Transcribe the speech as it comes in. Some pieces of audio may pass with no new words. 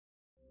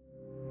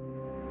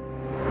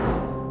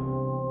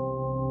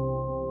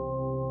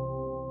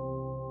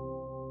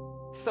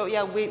So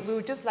yeah, we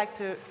would just like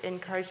to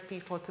encourage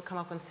people to come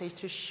up on stage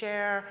to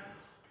share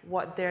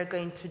what they're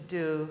going to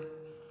do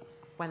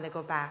when they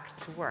go back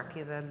to work,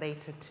 either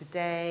later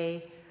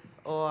today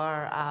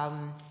or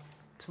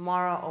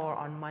tomorrow or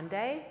on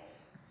Monday.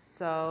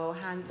 So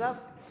hands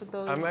up for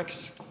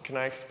those. Can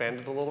I expand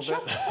it a little bit?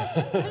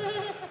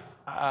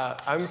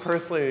 I'm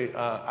personally,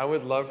 I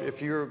would love, if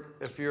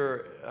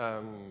you're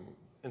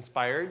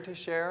inspired to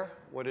share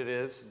what it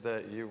is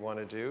that you want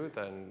to do,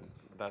 then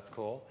that's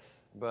cool.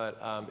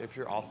 But if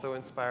you're also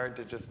inspired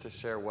to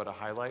share what a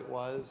highlight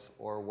was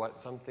or what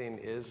something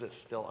is that's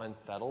still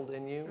unsettled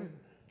in you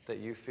that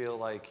you feel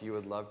like you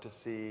would love to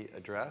see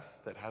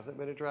addressed that hasn't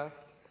been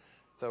addressed.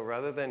 So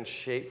rather than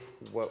shape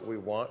what we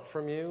want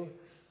from you,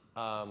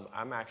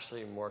 I'm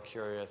actually more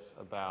curious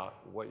about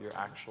what your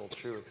actual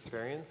true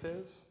experience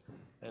is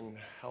and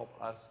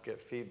help us get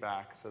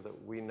feedback so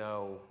that we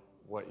know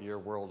what your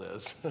world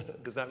is.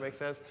 Does that make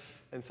sense?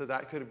 And so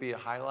that could be a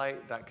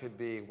highlight. That could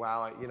be,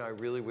 wow, I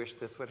really wish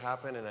this would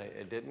happen and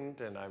it didn't,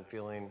 and I'm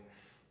feeling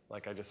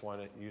like I just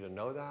wanted you to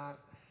know that.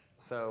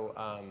 So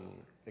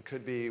it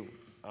could be,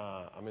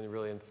 I'm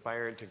really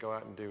inspired to go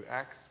out and do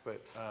X,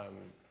 but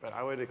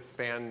I would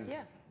expand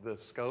the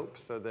scope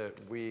so that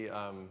we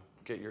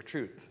get your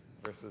truth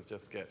versus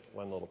just get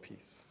one little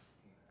piece.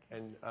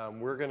 And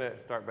we're going to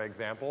start by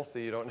example, so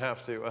you don't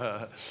have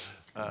to.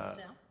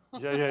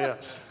 Yeah.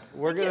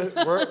 We're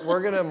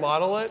gonna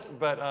model it,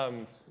 but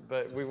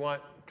we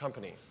want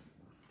company.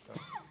 So.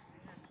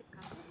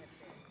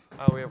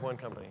 Oh, we have one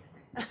company.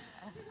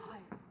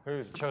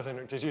 Who's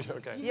chosen? Did you?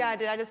 Okay. Yeah, I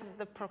did. I just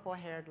the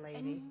purple-haired lady.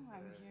 I know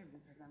I'm here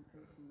because I'm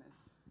facing this.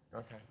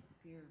 Okay.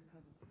 Fear of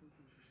public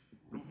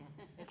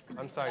speaking.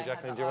 I'm sorry,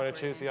 Jacqueline. Do you want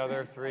to choose the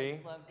other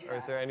three, or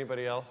is there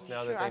anybody else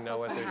now that they know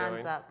what they're doing?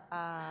 Hands up.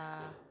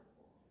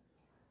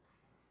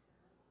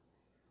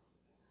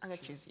 I'm gonna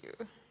choose you,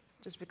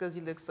 just because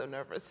you look so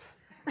nervous.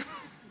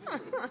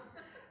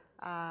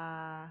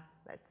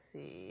 Let's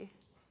see.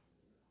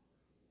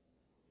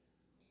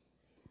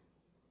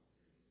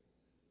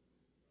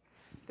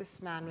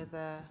 This man with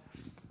the,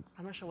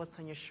 I'm not sure what's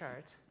on your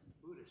shirt.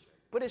 Buddhist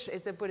shirt. Buddhist,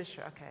 it's a Buddhist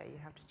shirt. Okay, you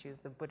have to choose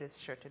the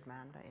Buddhist shirted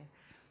man, don't you?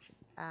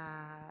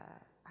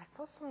 I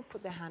saw someone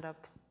put their hand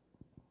up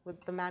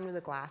with the man with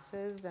the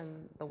glasses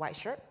and the white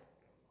shirt.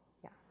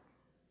 Yeah.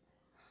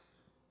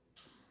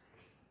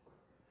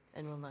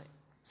 And we'll know.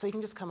 So you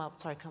can just come up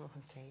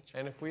on stage.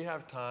 And if we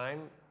have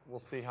time, we'll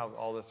see how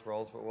all this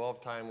rolls, but we'll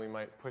have time, we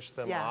might push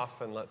them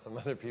off and let some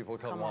other people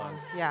come on.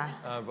 Yeah.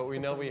 But we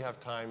know we have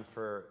time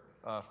for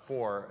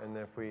 4, and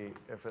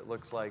if it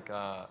looks like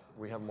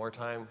we have more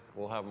time,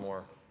 we'll have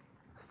more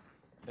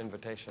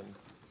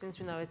invitations. Since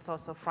we know it's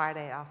also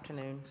Friday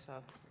afternoon, so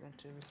we have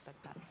to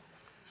respect that.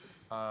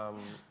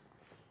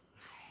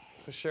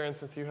 So Sharon,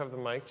 since you have the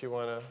mic, do you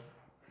want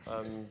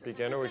to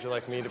begin, or would you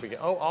like me to begin?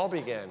 Oh, I'll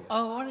begin.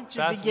 Oh, why don't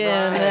you That's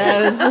begin?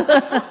 Right.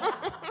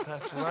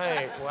 That's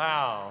right.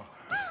 Wow.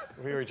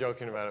 We were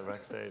joking about it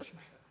backstage.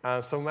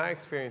 So my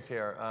experience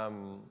here, wow.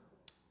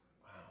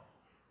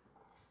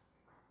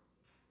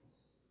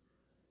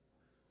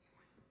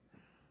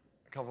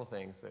 A couple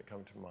things that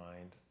come to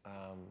mind.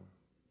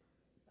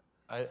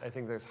 I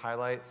think there's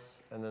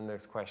highlights and then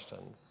there's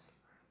questions.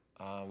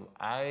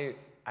 I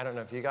don't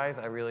know if you guys,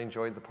 I really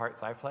enjoyed the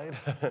parts I played.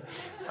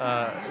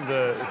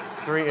 The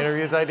 3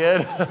 interviews I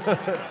did.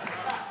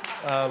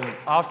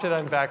 Often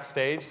I'm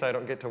backstage, so I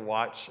don't get to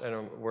watch, and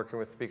I'm working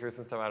with speakers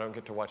and stuff, I don't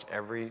get to watch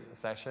every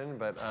session,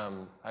 but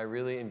I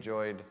really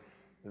enjoyed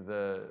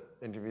the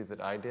interviews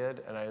that I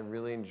did, and I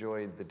really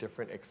enjoyed the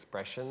different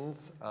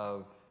expressions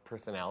of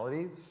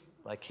personalities.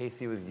 Like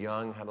Casey was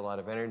young, had a lot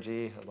of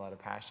energy, had a lot of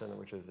passion,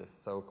 which was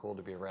just so cool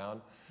to be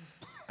around.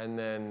 And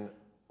then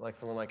like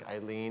someone like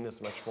Eileen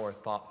is much more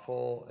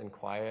thoughtful and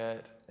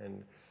quiet,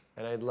 and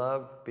I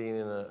love being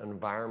in an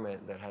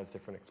environment that has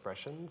different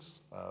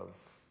expressions of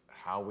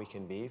how we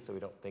can be, so we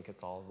don't think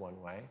it's all one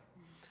way.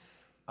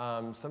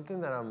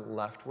 Something that I'm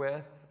left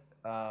with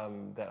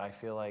that I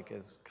feel like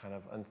is kind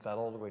of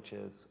unsettled, which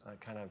is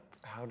kind of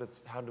how do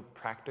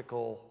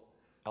practical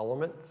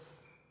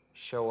elements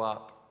show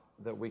up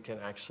that we can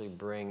actually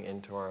bring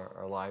into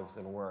our lives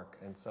and work.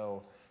 And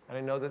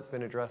I know that's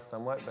been addressed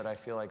somewhat, but I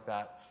feel like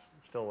that's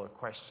still a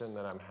question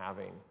that I'm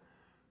having.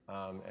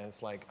 And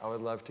it's like, I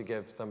would love to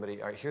give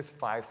somebody, all right, here's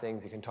 5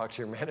 things you can talk to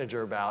your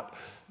manager about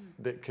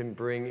that can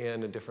bring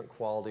in a different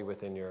quality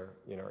within your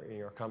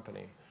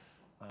company.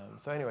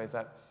 So anyways,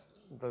 that's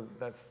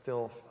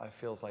still, I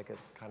feels like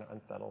it's kind of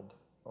unsettled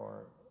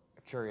or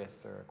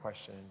curious or a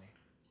question in me.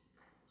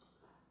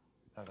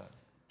 How's that?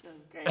 That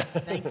was great.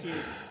 Thank you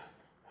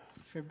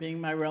for being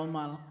my role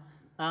model.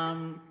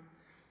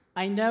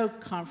 I know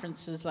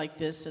conferences like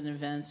this and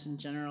events in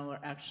general are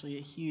actually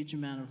a huge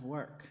amount of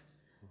work.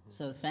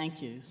 So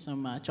thank you so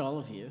much, all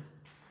of you.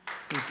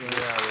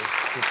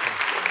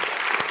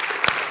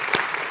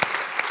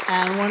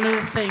 And one of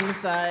the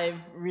things I've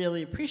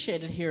really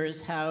appreciated here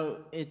is how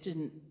it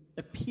didn't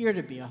appear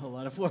to be a whole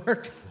lot of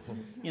work.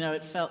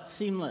 It felt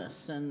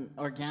seamless and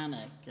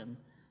organic, and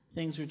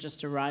things were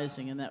just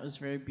arising, and that was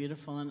very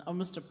beautiful. And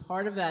almost a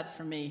part of that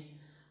for me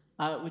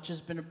which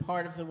has been a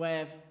part of the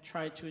way I've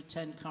tried to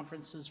attend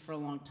conferences for a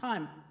long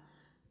time.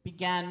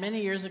 Began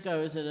many years ago.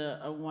 I was at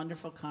a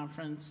wonderful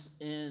conference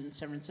in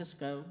San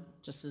Francisco,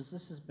 just as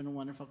this has been a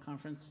wonderful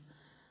conference,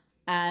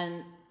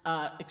 and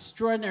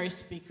extraordinary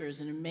speakers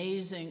and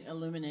amazing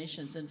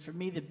illuminations. And for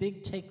me, the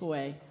big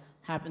takeaway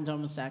happened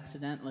almost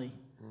accidentally.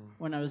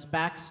 When I was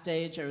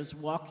backstage, I was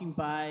walking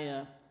by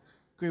a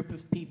group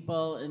of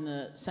people, in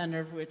the center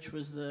of which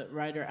was the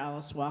writer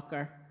Alice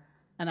Walker,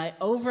 and I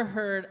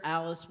overheard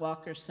Alice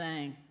Walker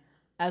saying,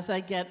 "As I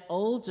get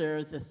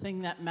older, the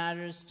thing that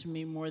matters to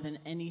me more than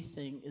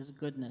anything is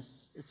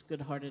goodness. It's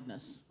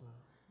good-heartedness."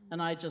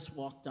 And I just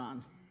walked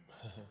on.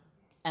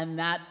 And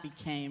that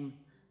became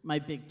my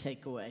big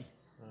takeaway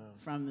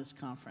from this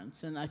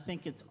conference. And I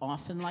think it's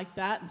often like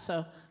that. And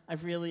so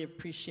I've really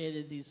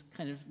appreciated these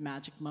kind of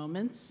magic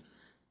moments,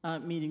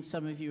 meeting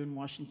some of you in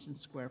Washington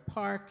Square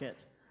Park at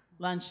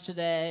lunch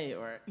today,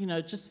 or, you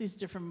know, just these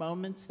different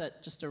moments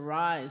that just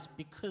arise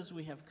because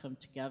we have come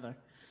together.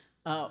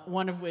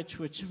 One of which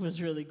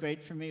was really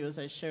great for me, was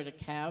I shared a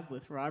cab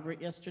with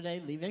Robert yesterday,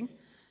 leaving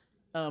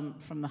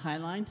from the High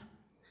Line.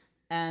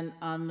 And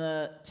on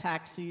the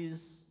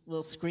taxi's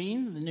little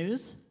screen, the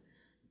news,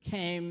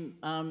 came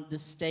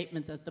this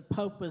statement that the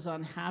Pope was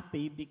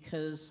unhappy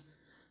because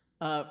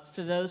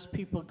for those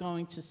people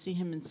going to see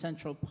him in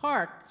Central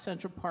Park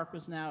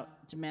was now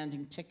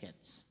demanding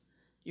tickets.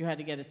 You had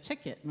to get a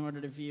ticket in order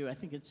to view, I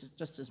think it's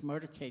just his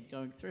motorcade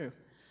going through.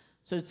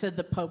 So it said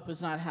the Pope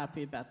was not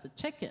happy about the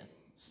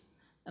tickets.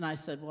 And I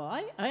said, well,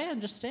 I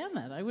understand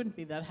that. I wouldn't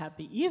be that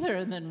happy either.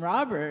 And then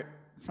Robert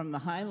from the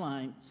High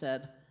Line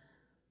said,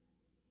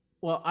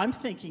 well, I'm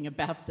thinking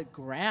about the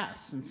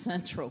grass in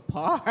Central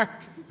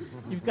Park.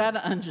 You've got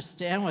to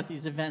understand what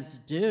these events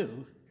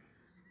do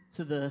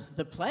to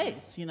the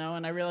place, you know?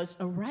 And I realized,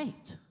 oh,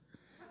 right.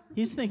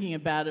 He's thinking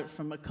about it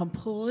from a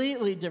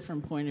completely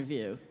different point of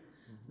view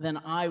than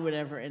I would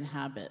ever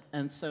inhabit.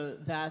 And so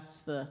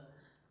that's the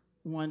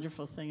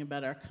wonderful thing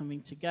about our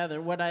coming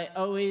together. What I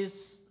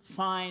always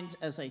find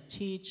as I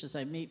teach, as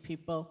I meet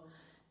people,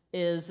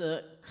 is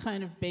a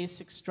kind of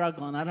basic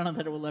struggle. And I don't know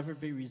that it will ever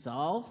be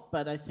resolved,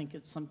 but I think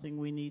it's something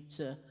we need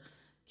to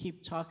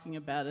keep talking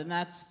about. And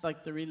that's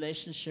like the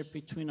relationship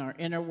between our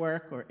inner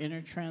work or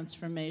inner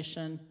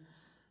transformation,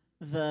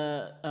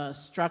 the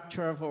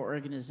structure of our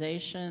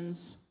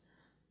organizations,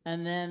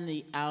 and then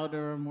the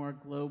outer, more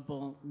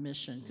global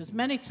mission. Because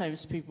many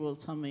times people will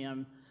tell me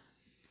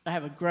I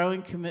have a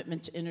growing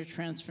commitment to inner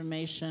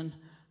transformation.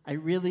 I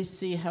really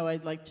see how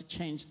I'd like to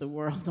change the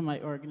world, and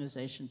my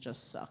organization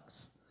just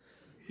sucks.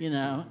 You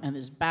know, and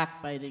there's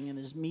backbiting and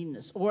there's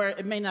meanness. Or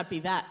it may not be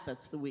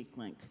that's the weak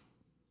link.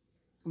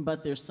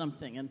 But there's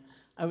something, and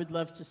I would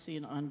love to see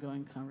an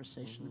ongoing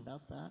conversation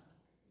about that.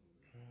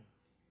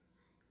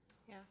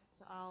 Yeah,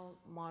 so I'll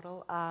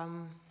model.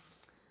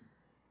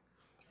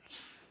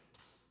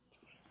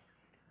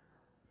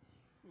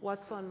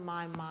 What's on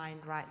my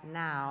mind right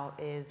now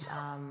is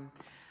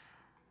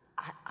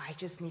I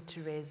just need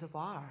to raise the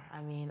bar.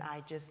 I mean,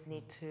 I just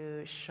need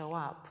to show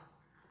up.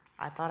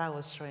 I thought I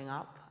was showing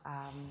up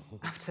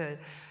after,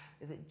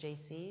 is it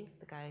JC,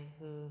 the guy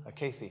who?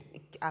 Casey.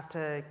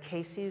 After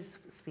Casey's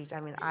speech,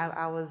 I mean,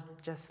 I was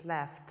just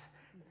left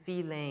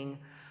feeling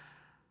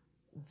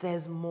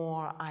there's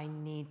more I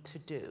need to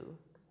do.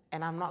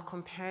 And I'm not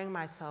comparing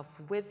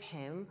myself with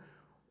him.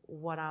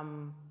 What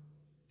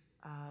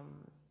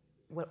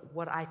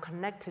I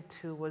connected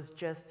to was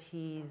just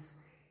his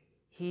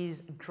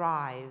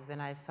drive,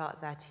 and I felt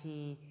that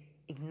he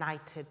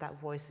ignited that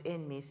voice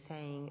in me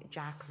saying,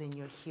 Jacqueline,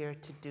 you're here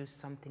to do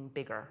something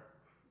bigger.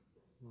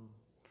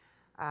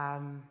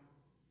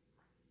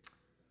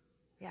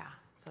 Yeah,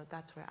 so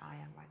that's where I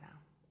am right now.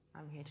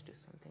 I'm here to do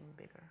something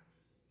bigger.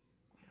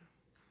 Yeah.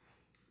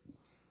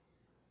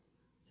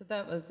 So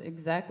that was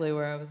exactly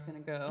where I was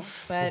going to go.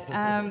 But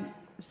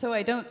so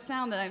I don't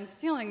sound that I'm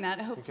stealing that.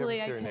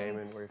 Hopefully I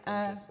can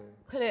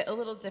put it a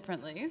little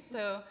differently.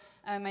 So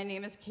my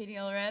name is Katie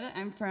Allred.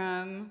 I'm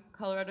from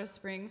Colorado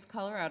Springs,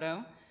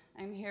 Colorado.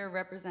 I'm here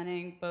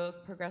representing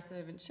both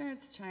Progressive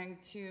Insurance, trying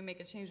to make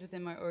a change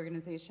within my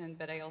organization,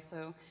 but I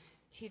also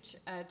teach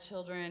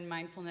children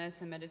mindfulness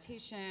and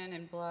meditation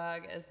and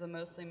blog as the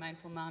Mostly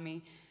Mindful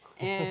Mommy.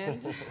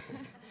 And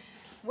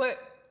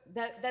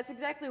that's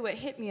exactly what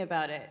hit me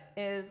about it,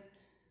 is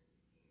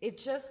it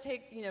just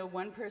takes, you know,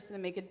 one person to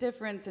make a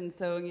difference. And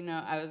so, you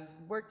know, I was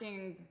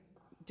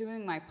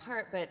doing my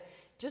part, but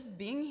just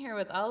being here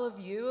with all of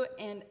you,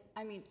 and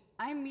I mean,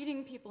 I'm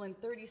meeting people in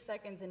 30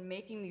 seconds and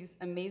making these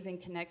amazing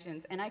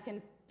connections, and I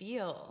can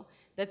feel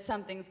that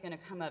something's gonna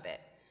come of it.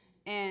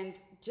 And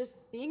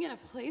just being in a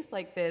place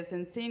like this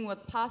and seeing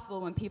what's possible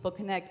when people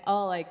connect,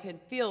 all I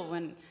could feel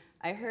when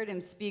I heard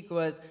him speak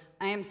was,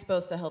 I am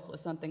supposed to help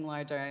with something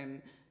larger.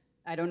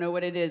 I don't know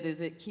what it is.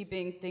 Is it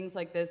keeping things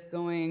like this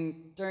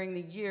going during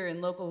the year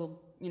in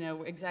local, you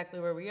know, exactly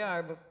where we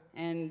are?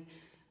 And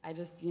I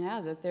just,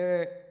 yeah,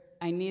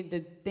 I need to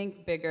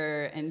think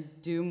bigger and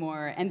do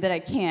more, and that I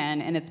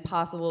can, and it's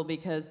possible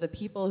because the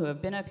people who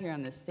have been up here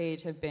on this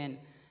stage have been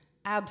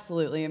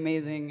absolutely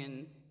amazing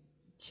and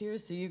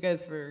cheers to you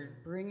guys for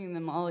bringing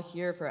them all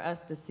here for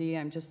us to see.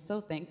 I'm just so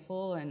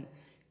thankful and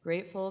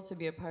grateful to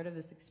be a part of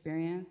this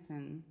experience,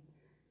 and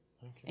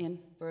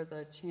for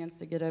the chance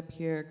to get up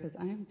here, because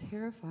I am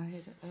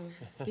terrified of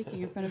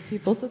speaking in front of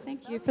people, so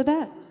thank you for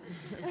that.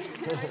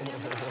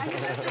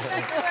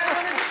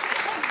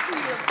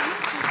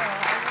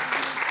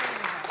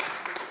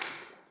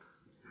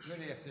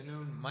 Good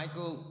afternoon.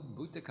 Michael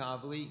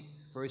Butakavli,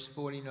 first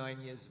 49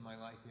 years of my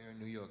life here in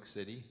New York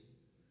City.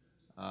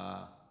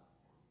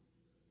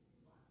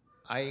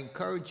 I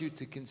encourage you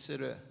to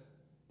consider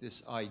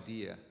this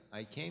idea.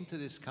 I came to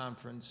this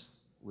conference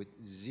with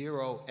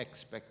 0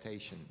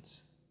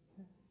 expectations.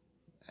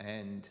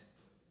 And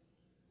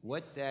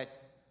what that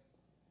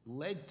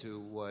led to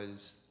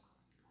was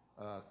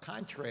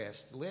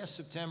contrast. Last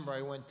September,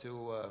 I went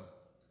to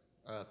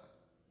a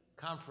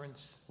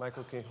conference.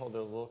 Michael, can you hold it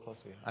a little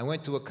closer? I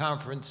went to a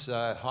conference,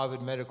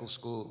 Harvard Medical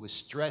School. It was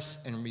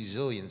stress and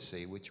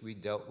resiliency, which we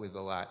dealt with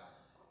a lot.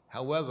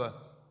 However,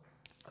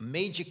 a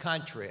major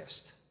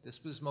contrast.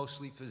 This was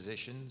mostly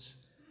physicians,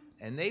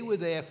 and they were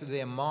there for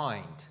their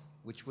mind,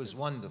 which was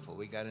wonderful.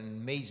 We got an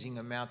amazing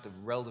amount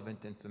of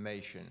relevant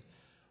information.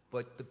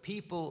 But the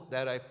people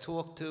that I've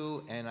talked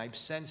to and I've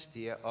sensed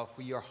here are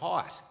for your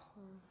heart.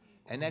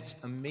 And that's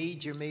a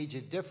major,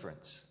 major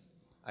difference.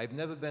 I've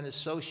never been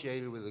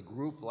associated with a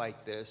group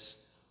like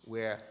this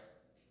where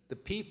the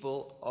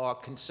people are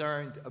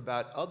concerned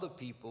about other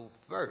people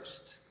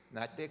first,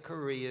 not their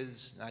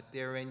careers, not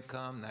their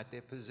income, not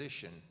their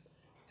position.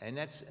 And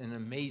that's an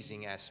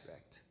amazing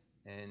aspect.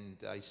 And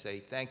I say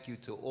thank you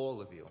to all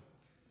of you.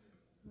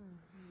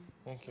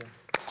 Thank you.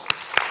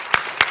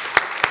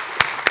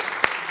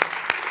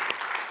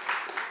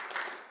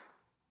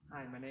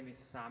 Hi, my name is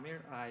Samir.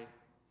 I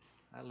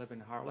live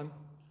in Harlem,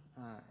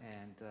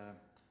 and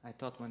I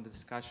thought when the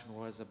discussion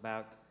was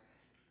about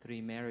 3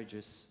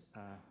 marriages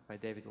by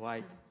David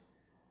Haidt,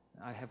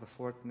 I have a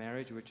 4th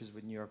marriage, which is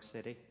with New York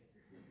City,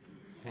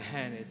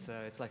 and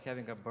it's like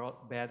having a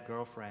bad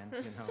girlfriend,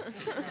 you know.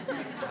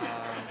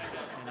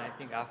 And I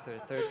think after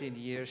 13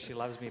 years, she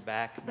loves me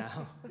back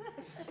now.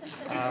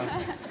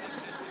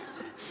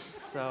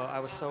 So I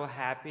was so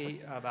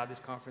happy about this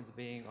conference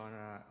being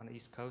on the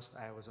East Coast.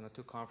 I was on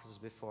 2 conferences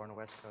before on the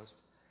West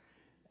Coast.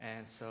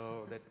 And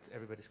so that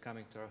everybody's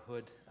coming to our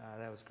hood,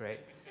 that was great.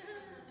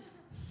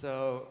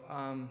 So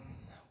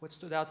what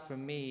stood out for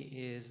me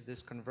is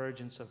this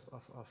convergence of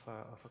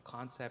a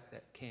concept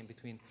that came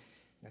between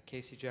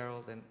Casey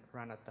Gerald and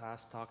Rana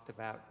Das talked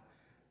about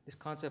this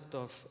concept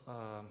of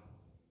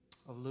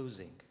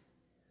losing.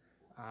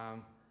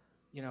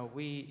 You know,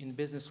 we in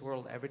business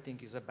world, everything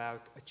is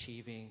about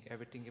achieving,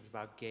 everything is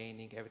about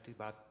gaining, everything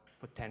about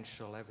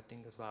potential,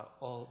 everything is about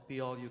be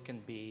all you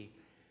can be,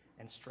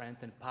 and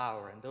strength and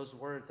power. And those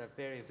words are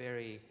very,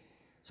 very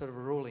sort of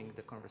ruling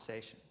the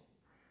conversation.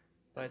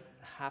 But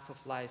half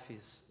of life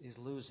is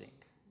losing.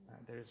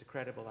 There is a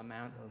credible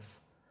amount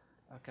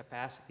of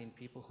capacity in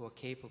people who are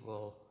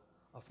capable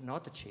of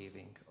not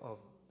achieving, of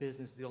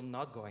business deal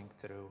not going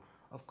through,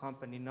 of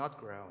company not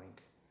growing.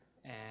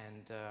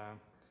 And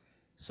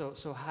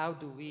so how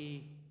do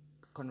we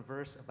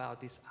converse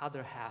about this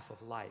other half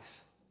of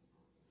life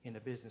in the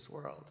business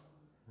world?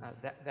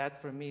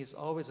 That for me is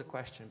always a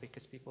question,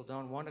 because people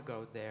don't want to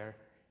go there.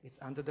 It's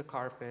under the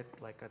carpet,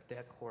 like a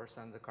dead horse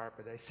under the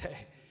carpet, I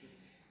say.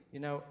 You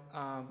know,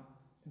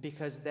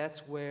 because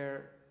that's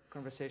where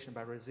conversation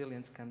about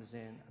resilience comes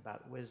in,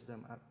 about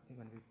wisdom,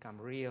 when we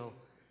become real.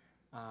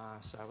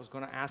 So I was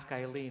going to ask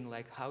Eileen,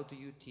 like, how do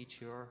you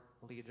teach your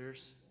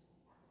leaders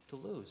to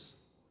lose?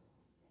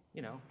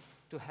 You know,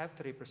 to have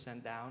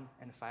 3% down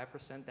and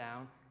 5%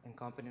 down and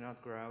company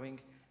not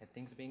growing and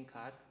things being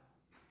cut.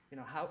 You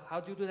know, how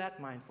do you do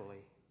that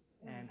mindfully?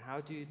 And how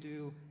do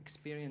you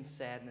experience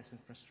sadness and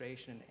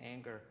frustration and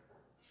anger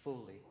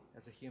fully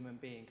as a human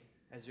being,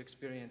 as you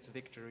experience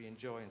victory and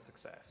joy and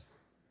success?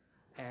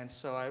 And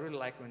so I really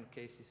like when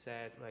Casey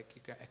said, like,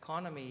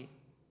 economy,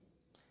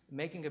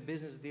 making a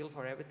business deal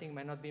for everything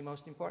might not be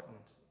most important,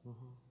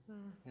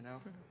 you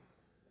know?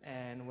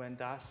 And when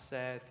Das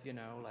said, you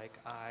know, like,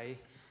 I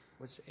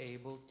was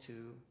able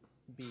to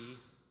be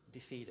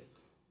defeated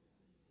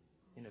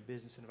in a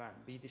business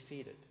environment, be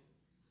defeated.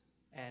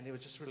 And it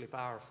was just really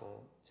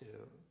powerful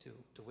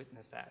to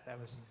witness that.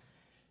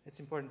 It's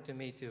important to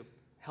me to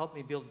help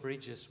me build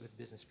bridges with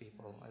business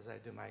people as I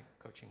do my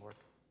coaching work.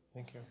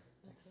 Thank you.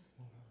 Thanks.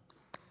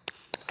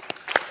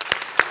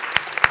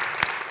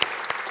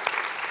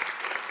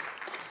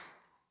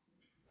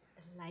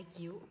 Like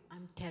you,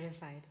 I'm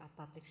terrified of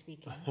public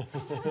speaking. And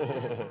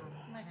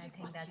I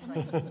think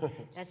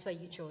that's why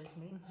you chose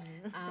me.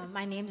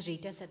 My name is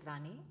Rita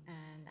Sadvani,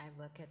 and I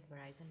work at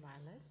Verizon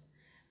Wireless.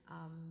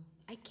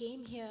 I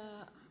came here,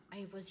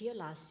 I was here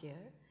last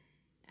year,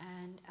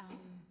 and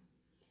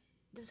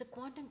there was a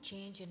quantum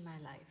change in my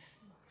life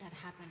that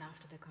happened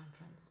after the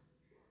conference.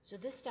 So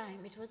this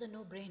time, it was a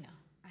no-brainer.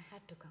 I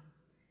had to come.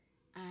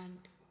 And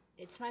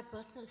it's my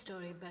personal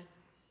story, but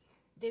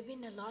there's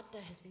been a lot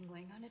that has been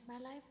going on in my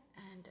life,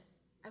 and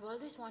I've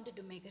always wanted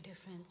to make a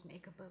difference,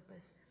 make a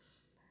purpose.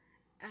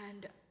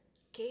 And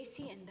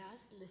Casey and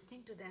us,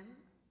 listening to them,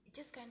 it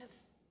just kind of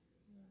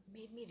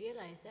made me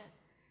realize that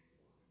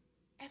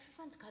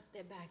everyone's got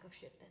their bag of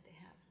shit that they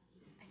have.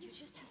 And you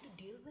just have to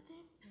deal with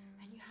it,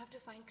 and you have to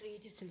find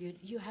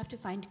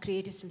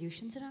creative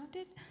solutions around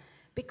it,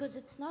 because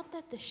it's not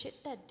that the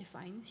shit that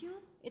defines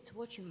you, it's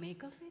what you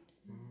make of it.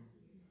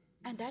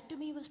 And that to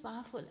me was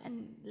powerful.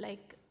 And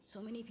like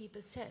so many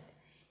people said,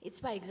 it's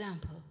by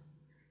example.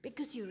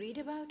 Because you read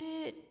about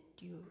it,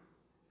 you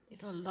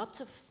know,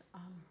 lots of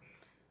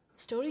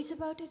stories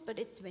about it, but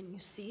it's when you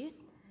see it,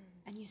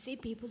 and you see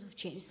people who've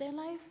changed their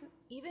life,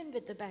 even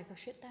with the bag of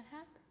shit that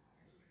happened,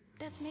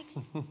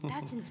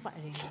 that's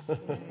inspiring.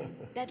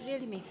 That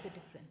really makes the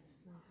difference.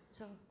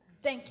 So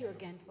thank you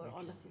again for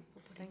all of you for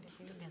putting this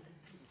together.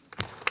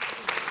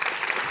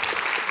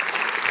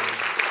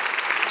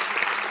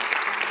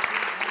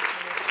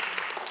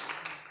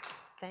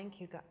 Thank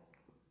you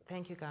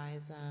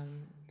guys.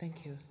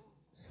 Thank you.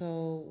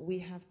 So we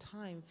have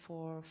time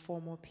for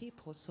 4 more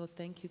people. So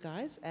thank you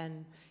guys.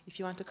 And if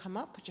you want to come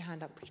up, put your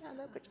hand up. Put your hand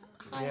up. Put your,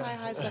 hi.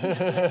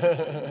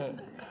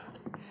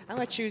 I'm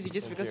going to choose you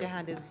just because your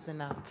hand is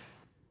enough.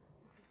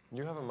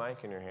 You have a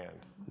mic in your hand.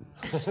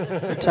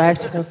 Do I have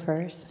to go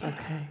first?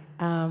 Okay.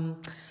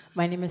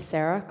 My name is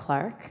Sarah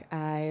Clark.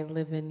 I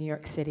live in New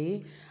York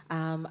City.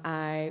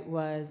 I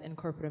was in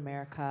corporate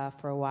America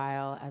for a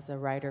while as a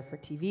writer for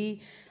TV,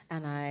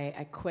 and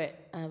I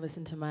quit. I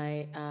listened to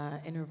my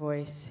inner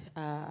voice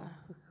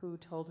who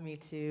told me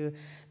to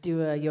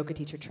do a yoga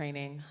teacher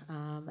training,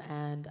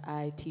 and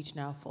I teach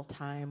now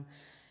full-time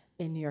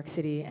in New York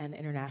City and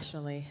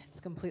internationally.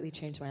 It's completely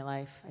changed my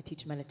life. I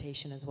teach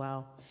meditation as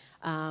well.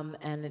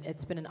 And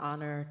it's been an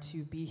honor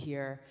to be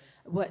here.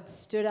 What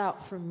stood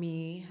out for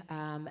me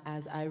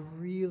as I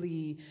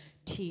really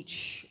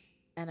teach,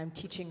 and I'm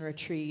teaching a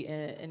retreat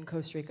in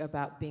Costa Rica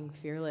about being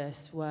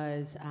fearless,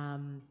 was,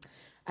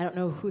 I don't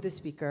know who the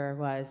speaker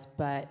was,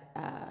 but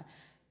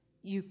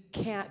you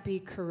can't be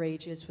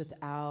courageous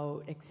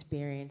without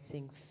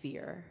experiencing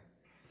fear.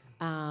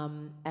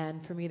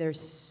 And for me, there's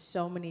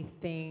so many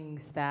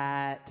things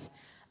that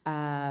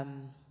I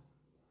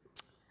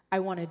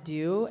want to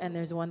do, and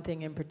there's one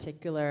thing in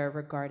particular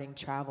regarding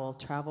travel.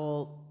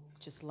 Travel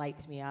just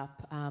lights me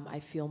up. I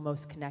feel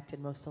most connected,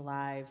 most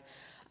alive,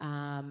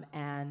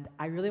 and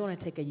I really want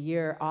to take a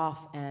year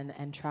off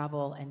and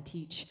travel and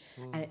teach,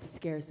 and it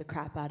scares the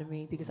crap out of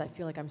me because I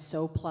feel like I'm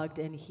so plugged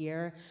in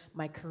here.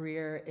 My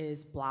career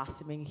is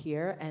blossoming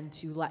here, and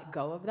to let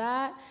go of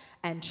that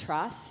and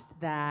trust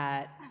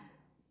that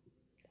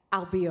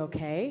I'll be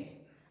okay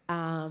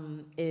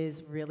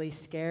is really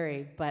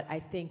scary, but I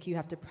think you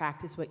have to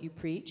practice what you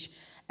preach,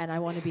 and I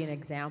want to be an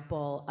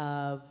example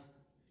of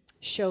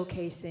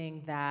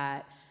showcasing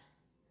that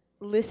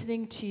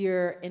listening to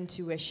your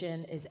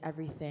intuition is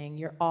everything.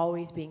 You're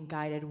always being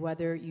guided,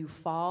 whether you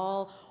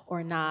fall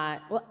or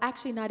not. Well,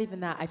 actually, not even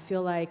that. I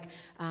feel like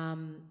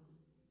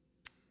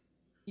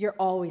you're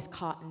always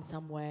caught in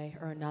some way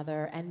or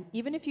another. And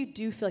even if you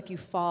do feel like you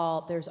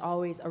fall, there's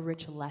always a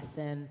rich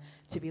lesson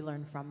to be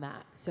learned from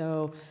that.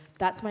 So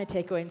that's my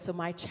takeaway. And so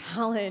my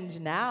challenge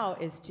now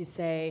is to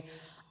say,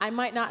 I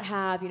might not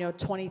have,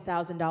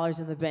 $20,000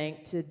 in the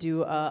bank to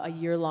do a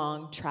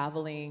year-long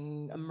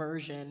traveling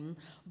immersion,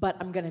 but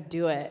I'm going to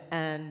do it.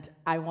 And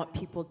I want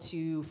people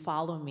to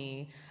follow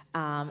me.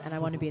 And I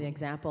want to be an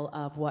example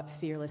of what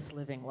fearless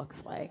living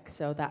looks like.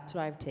 So that's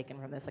what I've taken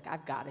from this. Like,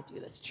 I've got to do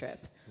this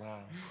trip. Wow.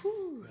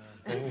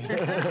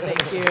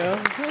 Thank you.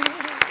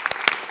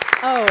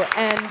 Oh,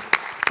 and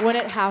when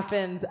it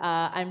happens,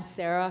 I'm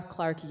Sarah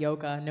Clark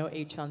Yoga. No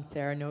H on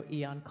Sarah, no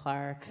E on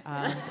Clark.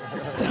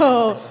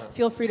 So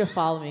feel free to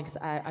follow me because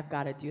I've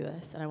got to do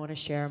this. And I want to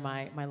share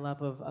my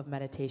love of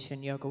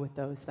meditation, yoga with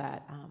those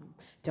that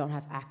don't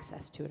have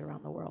access to it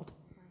around the world.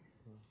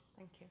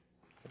 Thank you.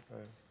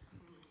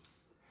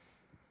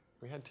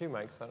 We had 2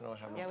 mics. I don't know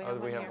how many. Yeah,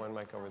 we have one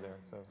mic over there.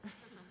 So.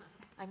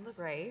 I'm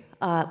LaGray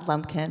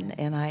Lumpkin,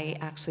 and I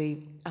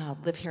actually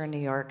live here in New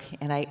York.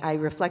 And I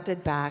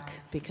reflected back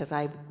because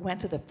I went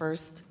to the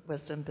first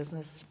Wisdom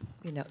Business,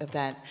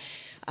 event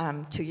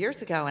 2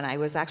 years ago, and I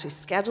was actually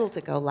scheduled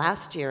to go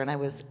last year, and I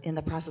was in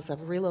the process of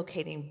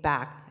relocating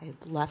back. I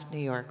had left New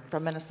York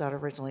from Minnesota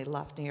originally,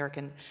 left New York,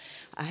 and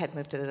I had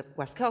moved to the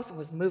West Coast and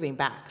was moving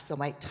back. So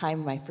my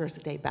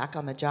first day back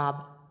on the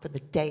job for the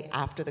day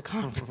after the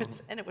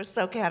conference, and it was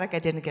so chaotic I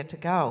didn't get to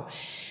go.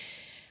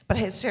 But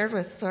I had shared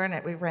with Soren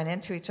that we ran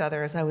into each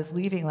other as I was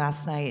leaving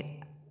last night.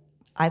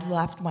 I'd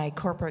left my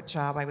corporate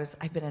job.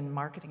 I've been in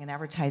marketing and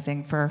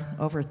advertising for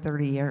over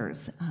 30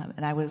 years,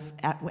 and I was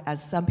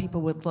as some people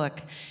would look,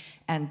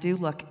 and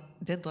did look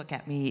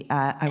at me.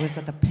 I was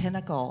at the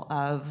pinnacle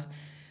of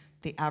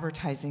the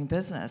advertising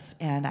business,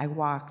 and I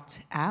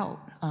walked out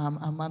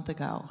a month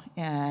ago.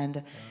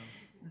 And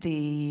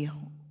the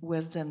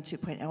Wisdom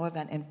 2.0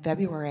 event in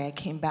February, I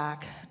came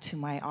back to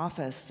my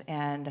office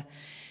and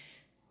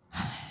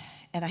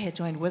I had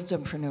joined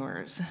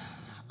Wisdompreneurs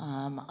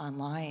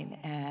online,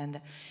 and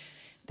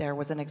there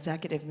was an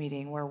executive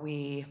meeting where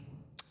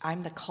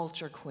I'm the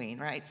culture queen,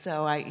 right?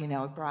 So I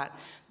brought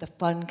the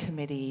fun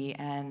committee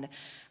and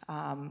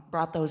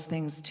brought those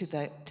things to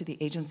the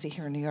agency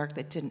here in New York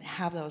that didn't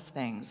have those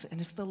things. And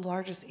it's the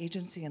largest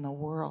agency in the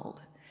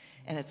world.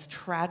 And it's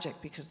tragic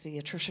because the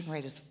attrition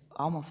rate is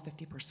almost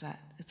 50%.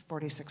 It's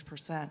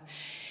 46%.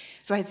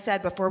 So I had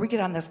said, before we get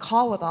on this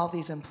call with all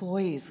these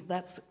employees,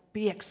 let's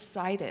be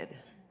excited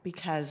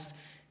because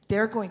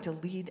they're going to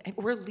lead,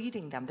 we're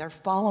leading them, they're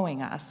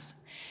following us.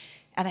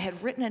 And I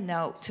had written a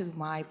note to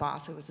my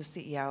boss, who was the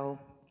CEO,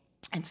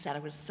 and said I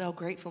was so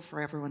grateful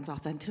for everyone's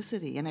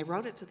authenticity. And I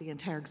wrote it to the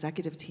entire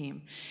executive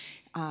team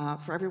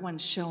for everyone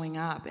showing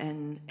up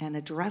and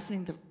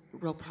addressing the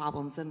real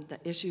problems and the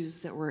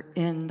issues that were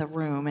in the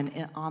room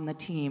and on the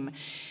team.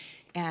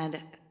 And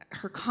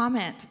her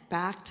comment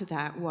back to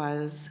that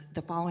was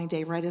the following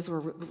day, right as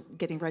we're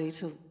getting ready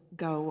to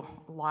go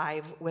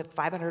live with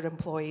 500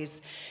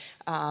 employees,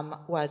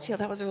 was,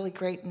 that was a really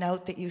great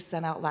note that you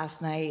sent out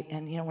last night.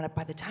 And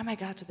by the time I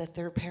got to the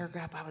third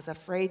paragraph, I was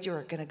afraid you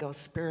were going to go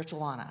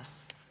spiritual on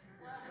us.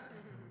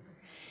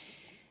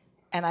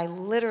 And I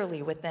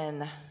literally,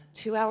 within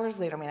 2 hours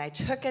later, I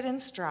took it in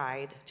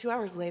stride. 2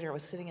 hours later, I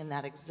was sitting in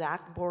that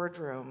exact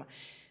boardroom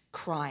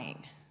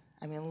crying.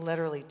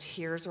 Literally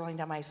tears rolling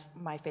down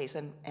my face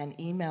and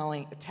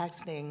emailing,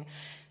 texting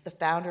the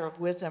founder of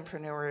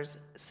Wisdompreneurs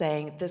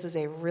saying, this is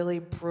a really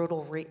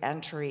brutal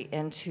re-entry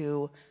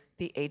into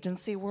the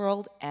agency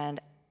world, and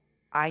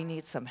I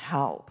need some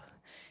help.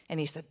 And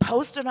he said,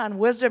 post it on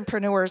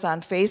Wisdompreneurs on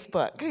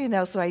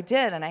Facebook. So I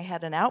did, and I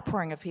had an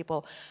outpouring of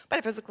people. But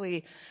I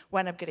physically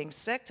wound up getting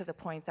sick to the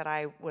point that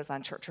I was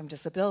on short-term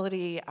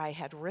disability. I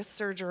had wrist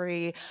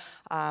surgery.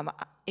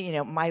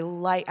 My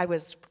life, I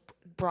was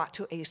brought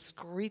to a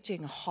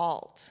screeching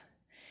halt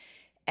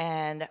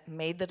and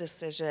made the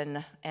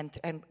decision and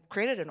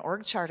created an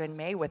org chart in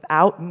May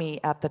without me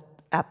at the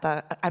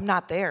I'm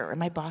not there. And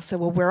my boss said,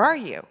 well, where are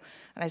you?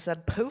 And I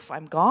said, poof,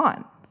 I'm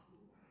gone.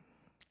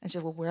 And she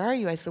said, well, where are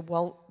you? I said,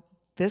 well,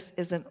 this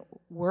isn't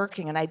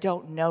working, and I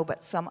don't know,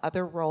 but some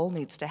other role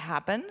needs to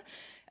happen.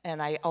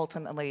 And I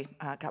ultimately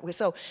got away.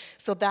 So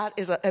that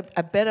is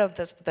a bit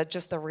of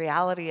just the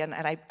reality. And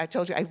I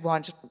told you I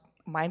launched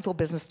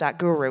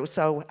mindfulbusiness.guru.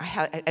 So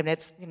and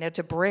it's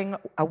to bring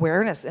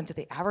awareness into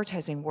the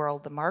advertising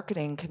world, the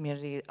marketing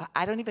community.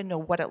 I don't even know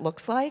what it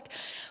looks like,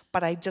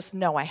 but I just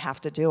know I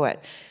have to do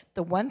it.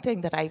 The one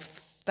thing that I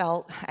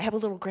felt, I have a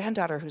little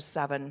granddaughter who's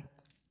 7,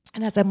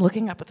 and as I'm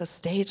looking up at the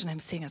stage and I'm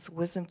seeing it's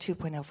Wisdom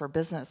 2.0 for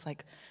business,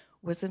 like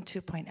Wisdom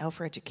 2.0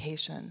 for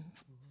education,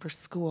 for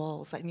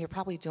schools, and you're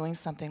probably doing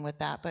something with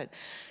that, but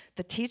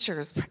the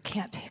teachers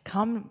can't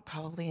come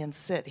probably and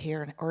sit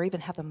here or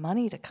even have the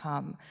money to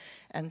come.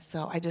 And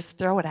so I just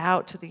throw it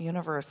out to the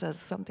universe as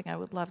something I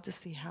would love to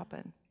see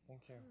happen.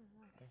 Thank you.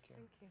 Thank you.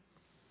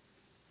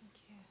 Thank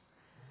you.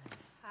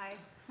 Hi.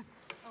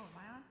 Oh, am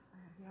I on?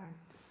 Yeah.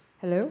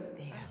 Hello?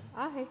 Yeah.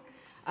 Hi.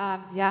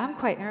 Yeah, I'm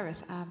quite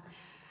nervous.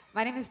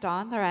 My name is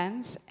Dawn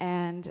Lorenz,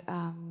 and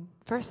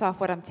first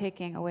off, what I'm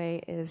taking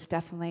away is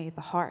definitely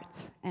the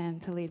heart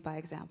and to lead by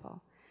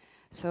example.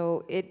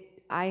 So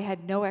I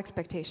had no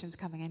expectations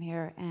coming in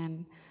here,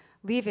 and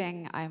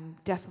leaving, I'm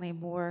definitely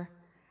more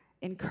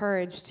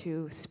encouraged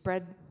to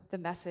spread the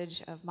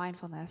message of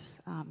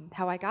mindfulness.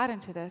 How I got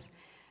into this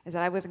is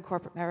that I was in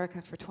corporate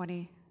America for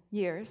 20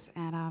 years,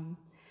 and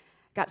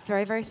got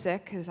very, very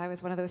sick, because I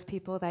was one of those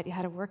people that you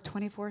had to work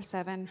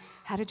 24/7,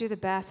 had to do the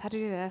best, had to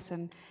do this,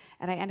 and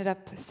I ended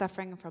up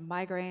suffering from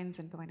migraines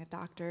and going to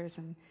doctors,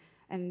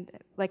 and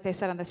like they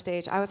said on the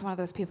stage, I was one of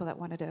those people that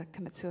wanted to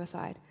commit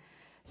suicide.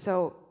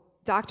 So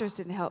doctors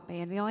didn't help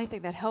me, and the only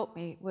thing that helped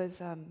me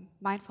was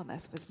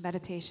mindfulness, was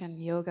meditation,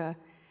 yoga,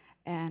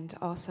 and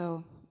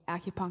also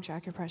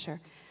acupressure.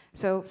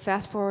 So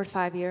fast forward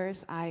 5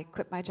 years, I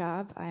quit my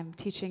job. I'm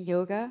teaching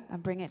yoga. I'm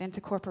bringing it into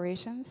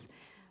corporations.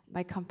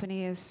 My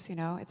company is,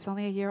 it's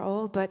only a year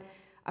old, but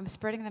I'm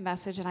spreading the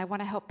message, and I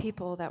want to help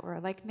people that were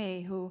like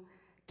me, who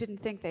didn't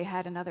think they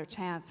had another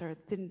chance or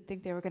didn't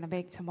think they were going to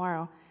make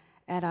tomorrow.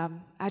 And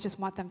I just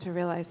want them to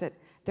realize that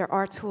there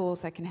are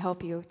tools that can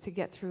help you to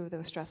get through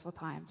those stressful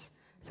times.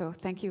 So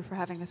thank you for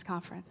having this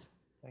conference.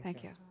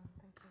 Thank you.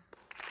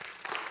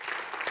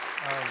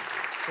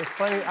 It's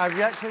funny, I've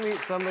yet to meet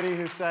somebody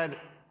who said,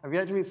 I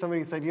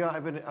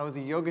was a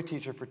yoga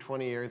teacher for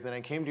 20 years, and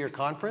I came to your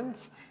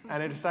conference,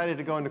 and I decided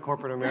to go into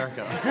corporate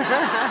America.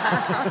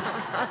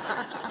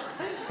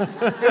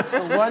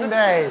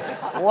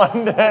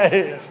 One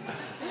day.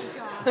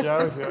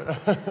 Joe.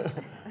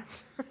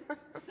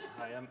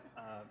 Hi,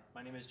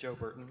 my name is Joe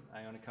Burton.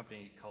 I own a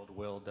company called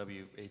Will,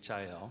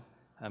 W-H-I-L.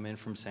 I'm in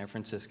from San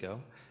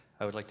Francisco.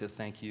 I would like to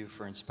thank you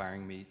for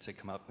inspiring me to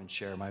come up and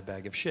share my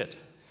bag of shit.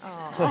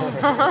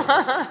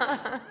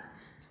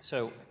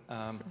 So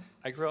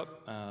I grew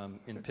up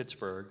in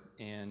Pittsburgh,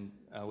 and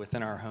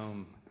within our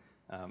home,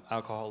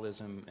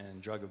 alcoholism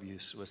and drug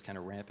abuse was kind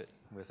of rampant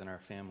within our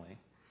family.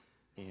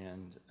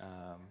 And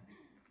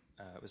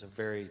it was a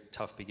very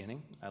tough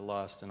beginning. I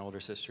lost an older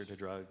sister to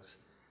drugs.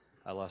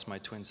 I lost my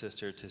twin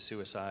sister to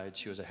suicide.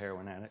 She was a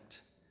heroin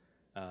addict.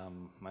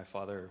 My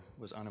father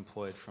was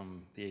unemployed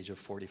from the age of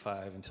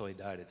 45 until he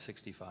died at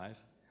 65.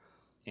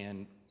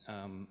 And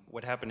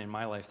what happened in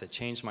my life that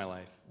changed my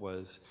life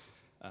was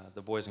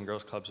the Boys and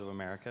Girls Clubs of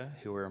America,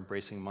 who were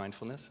embracing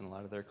mindfulness in a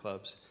lot of their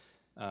clubs,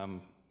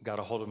 got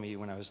a hold of me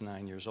when I was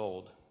 9 years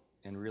old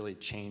and really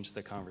changed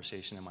the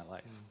conversation in my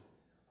life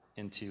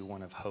into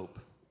one of hope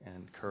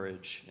and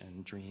courage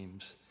and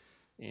dreams.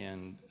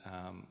 And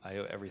I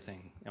owe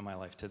everything in my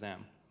life to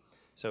them.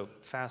 So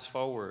fast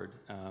forward,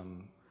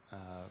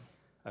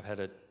 I've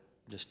had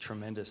just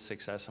tremendous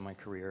success in my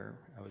career.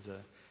 I was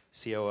a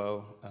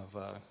COO of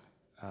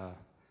a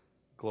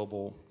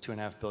global,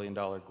 $2.5 billion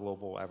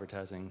global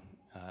advertising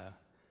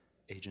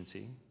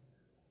agency,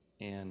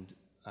 and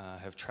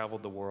have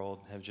traveled the world,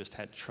 have just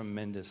had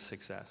tremendous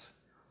success.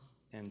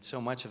 And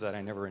so much of that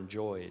I never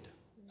enjoyed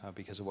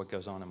because of what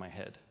goes on in my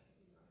head.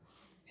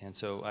 And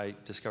so I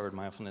discovered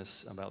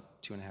mindfulness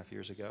about 2.5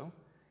 years ago.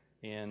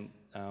 And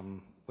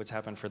what's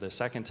happened for the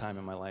second time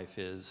in my life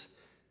is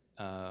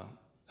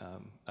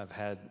I've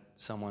had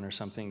someone or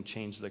something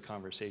change the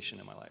conversation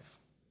in my life.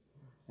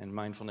 And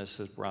mindfulness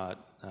has brought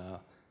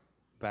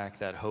back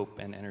that hope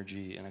and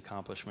energy and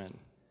accomplishment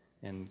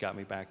and got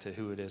me back to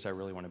who it is I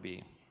really want to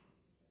be.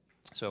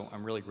 So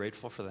I'm really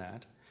grateful for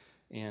that.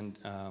 And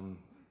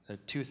the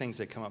two things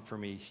that come up for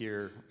me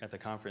here at the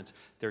conference,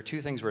 there are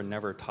two things we're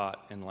never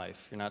taught in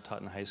life. You're not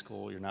taught in high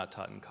school, you're not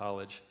taught in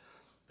college.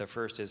 The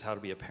first is how to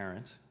be a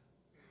parent,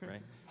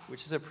 right?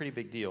 Which is a pretty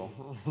big deal,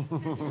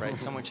 right?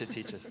 Someone should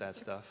teach us that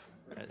stuff.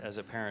 As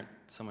a parent,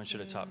 someone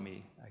should have taught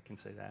me, I can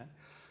say that.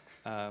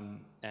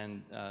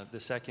 And the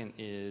second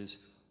is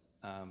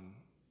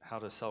how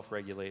to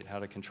self-regulate, how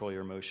to control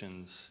your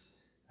emotions,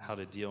 how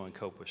to deal and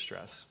cope with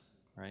stress,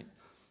 right?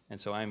 And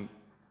so I'm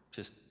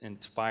just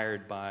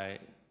inspired by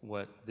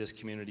what this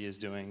community is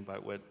doing, by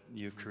what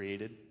you've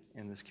created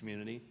in this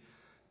community.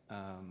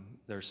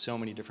 There's so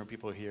many different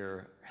people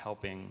here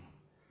helping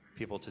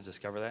people to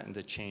discover that and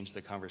to change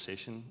the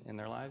conversation in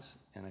their lives.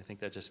 And I think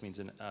that just means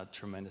a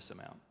tremendous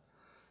amount.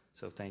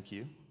 So thank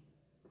you.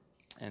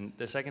 And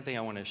the second thing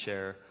I want to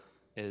share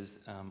is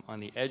on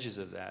the edges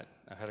of that,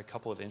 I've had a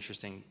couple of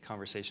interesting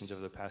conversations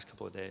over the past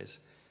couple of days.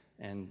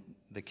 And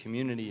the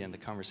community and the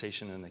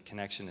conversation and the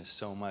connection is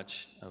so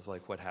much of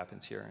like what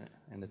happens here,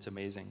 and it's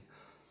amazing.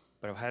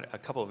 But I've had a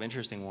couple of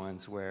interesting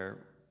ones where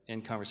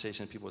in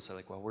conversation people would say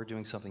like, well, we're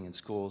doing something in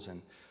schools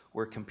and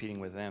we're competing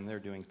with them, they're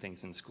doing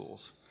things in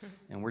schools.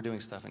 And we're doing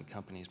stuff in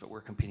companies, but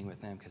we're competing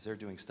with them because they're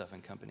doing stuff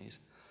in companies.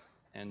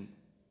 And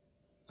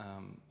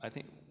I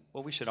think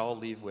what we should all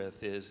leave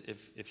with is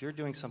if you're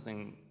doing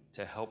something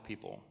to help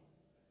people,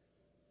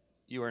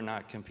 you are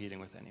not competing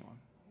with anyone.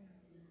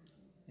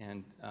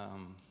 And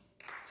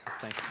so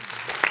thank you.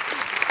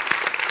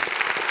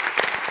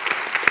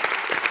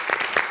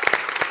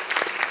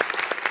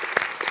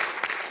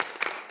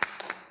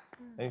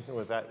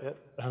 Was that it?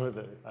 Was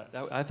it?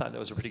 I thought that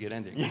was a pretty good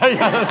ending. Yeah,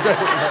 that's great.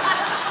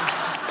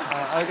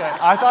 Okay,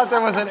 I thought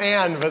there was an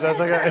and, but that's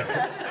okay.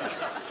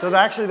 So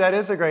actually, that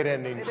is a great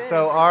ending.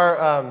 So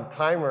our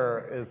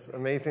timer is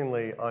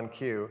amazingly on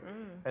cue.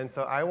 And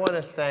so I want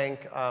to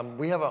thank,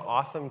 we have an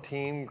awesome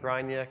team,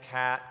 Grania,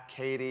 Kat,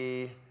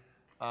 Katie,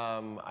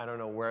 I don't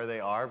know where they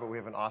are, but we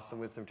have an awesome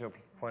Wisdom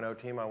 2.0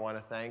 team I want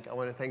to thank. I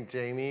want to thank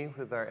Jamie,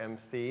 who's our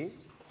MC.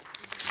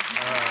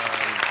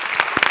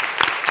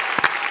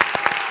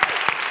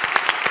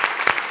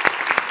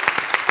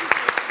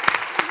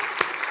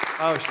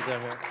 Oh, she's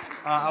down here.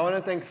 I want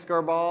to thank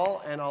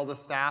Skirball and all the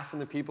staff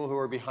and the people who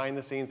are behind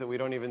the scenes that we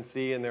don't even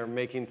see, and they're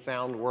making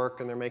sound work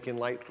and they're making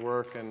lights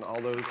work, and all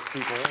those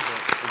people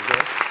that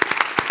exist.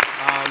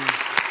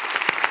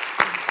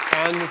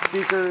 And the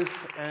speakers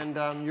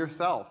and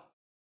yourself.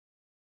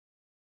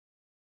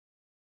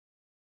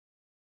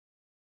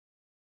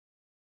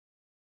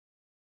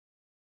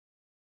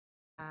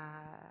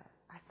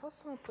 I saw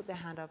someone put their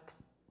hand up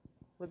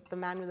with the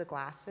man with the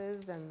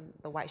glasses and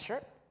the white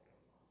shirt.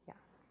 Yeah.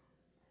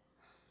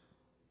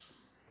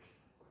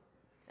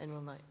 And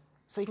we'll know.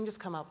 So you can just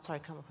come up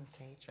on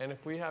stage. And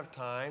if we have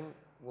time,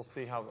 we'll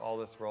see how all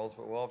this rolls,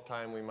 but we'll have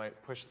time, we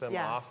might push them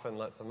off and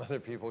let some other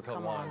people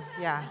come on.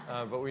 Yeah.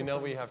 But we know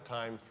we have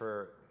time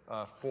for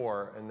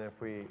 4, and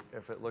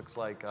if it looks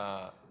like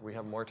we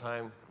have more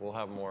time, we'll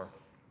have more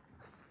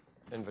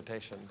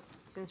invitations.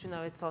 Since we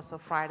know it's also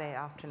Friday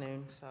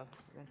afternoon, so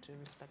we're going to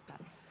respect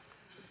that.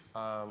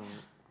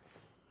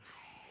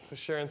 So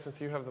Sharon,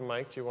 since you have the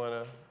mic, do you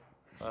want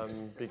to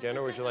begin,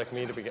 or would you like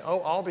me to begin?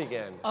 Oh, I'll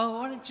begin. Oh,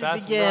 why don't you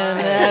That's begin?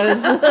 Right.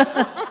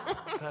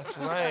 That's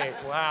right.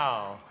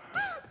 Wow.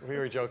 We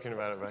were joking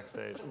about it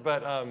backstage,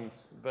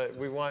 but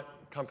we want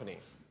company.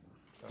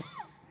 So.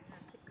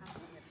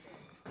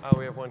 Oh,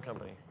 we have one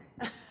company.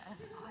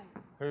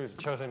 Who's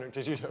chosen?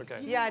 Did you? Okay.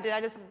 Yeah, I did.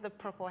 I just the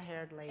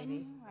purple-haired lady.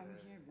 I'm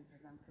here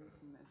because I'm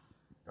facing this.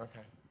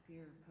 Okay.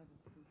 Fear of public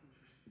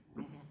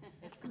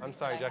speaking. I'm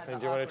sorry, Jacqueline.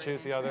 Do you want to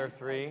choose the other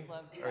 3,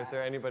 or is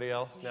there anybody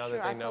else now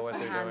that they know what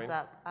they're hands doing?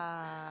 Up.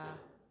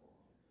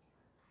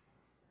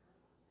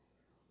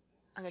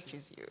 I'm gonna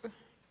choose you,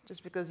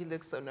 just because you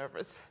look so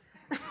nervous.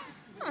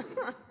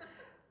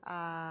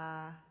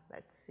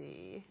 Let's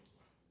see.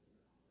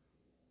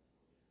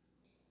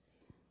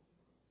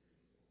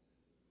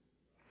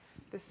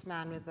 This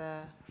man with the,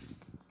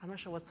 I'm not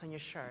sure what's on your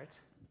shirt.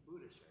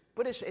 Buddhist shirt.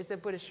 Buddhist, it's a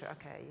Buddhist shirt.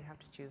 Okay, you have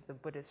to choose the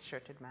Buddhist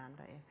shirted man,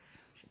 don't you?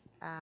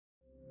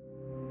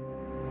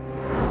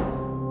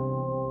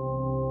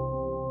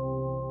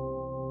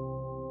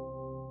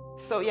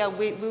 So yeah,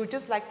 we would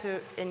just like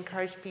to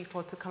encourage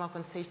people to come up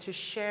on stage to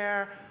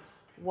share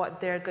what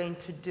they're going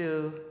to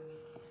do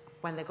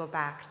when they go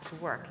back to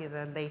work,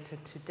 either later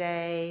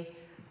today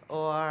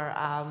or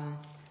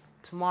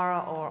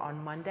tomorrow or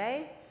on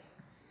Monday.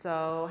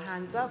 So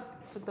hands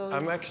up for those.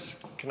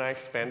 Can I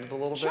expand it a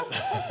little bit?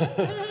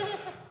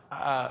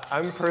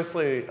 I'm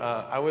personally,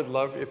 I would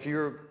love, if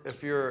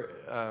you're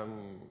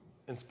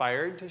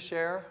inspired to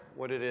share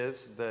what it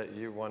is that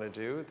you want to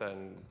do,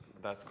 then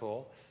that's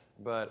cool.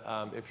 But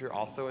if you're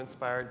also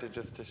inspired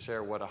to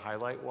share what a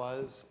highlight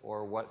was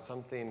or what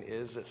something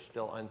is that's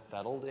still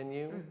unsettled in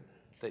you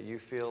that you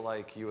feel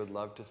like you would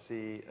love to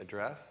see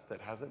addressed that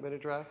hasn't been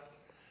addressed.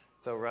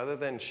 So rather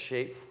than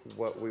shape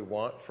what we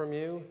want from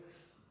you,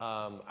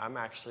 I'm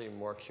actually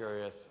more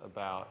curious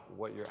about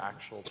what your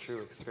actual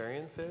true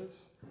experience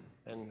is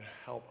and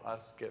help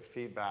us get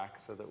feedback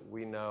so that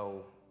we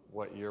know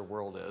what your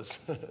world is.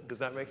 Does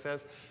that make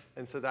sense?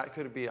 And so that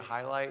could be a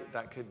highlight.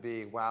 That could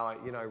be, wow,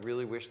 I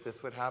really wish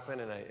this would happen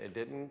and it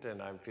didn't,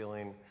 and I'm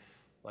feeling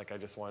like I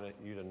just wanted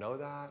you to know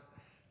that.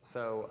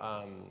 So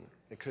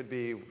it could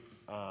be,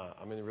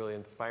 I'm really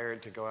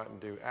inspired to go out and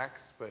do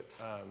X, but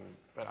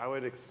I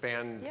would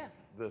expand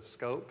the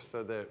scope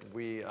so that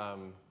we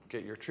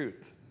get your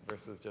truth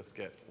versus just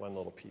get one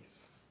little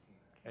piece.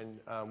 And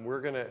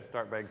we're going to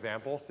start by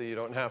example, so you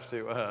don't have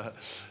to.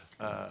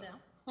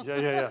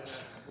 Yeah.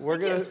 We're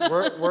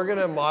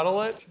gonna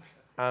model it.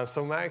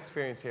 So my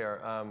experience here.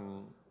 Wow.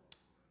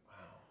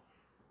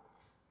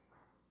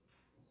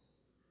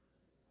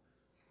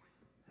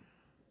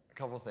 A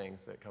couple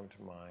things that come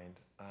to mind.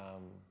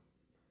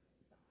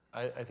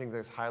 I think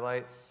there's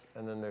highlights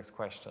and then there's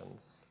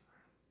questions.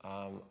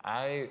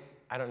 I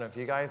don't know if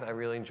you guys, I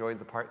really enjoyed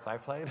the parts I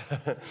played.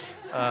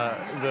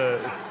 The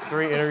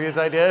 3 interviews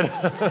I did.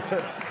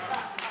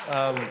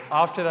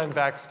 Often I'm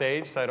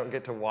backstage, so I don't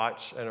get to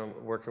watch, and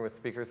I'm working with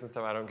speakers and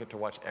stuff, I don't get to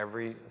watch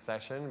every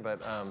session,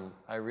 but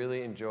I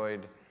really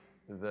enjoyed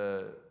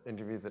the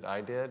interviews that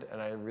I did,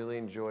 and I really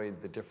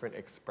enjoyed the different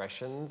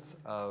expressions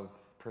of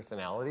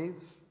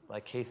personalities.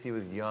 Like Casey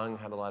was young,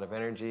 had a lot of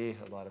energy,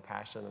 had a lot of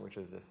passion, which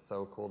was just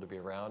so cool to be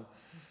around.